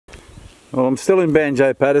Well, I'm still in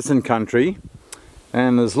Banjo-Paterson country,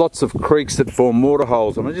 and there's lots of creeks that form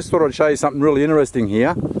waterholes, and I just thought I'd show you something really interesting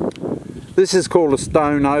here. This is called a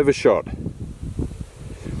stone overshot,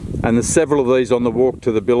 and there's several of these on the walk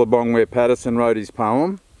to the Billabong where Paterson wrote his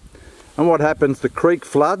poem. And what happens, the creek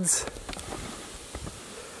floods,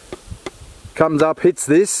 comes up, hits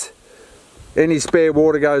this, any spare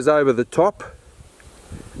water goes over the top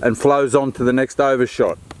and flows on to the next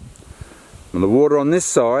overshot. And the water on this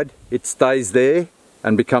side, it stays there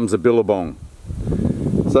and becomes a billabong.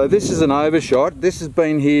 So this is an overshot. This has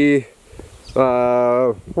been here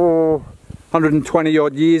for 120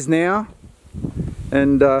 odd years now,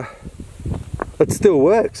 and it still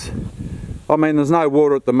works. I mean, there's no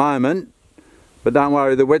water at the moment, but don't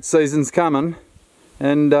worry, the wet season's coming,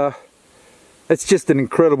 and it's just an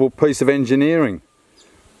incredible piece of engineering.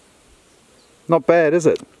 Not bad, is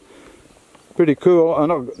it? Pretty cool.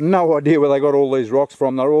 I've no idea where they got all these rocks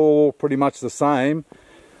from. They're all pretty much the same.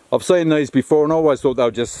 I've seen these before and I always thought they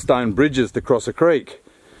were just stone bridges to cross a creek.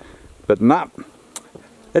 But nah,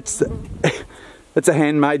 it's a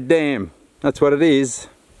handmade dam. That's what it is.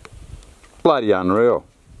 Bloody unreal.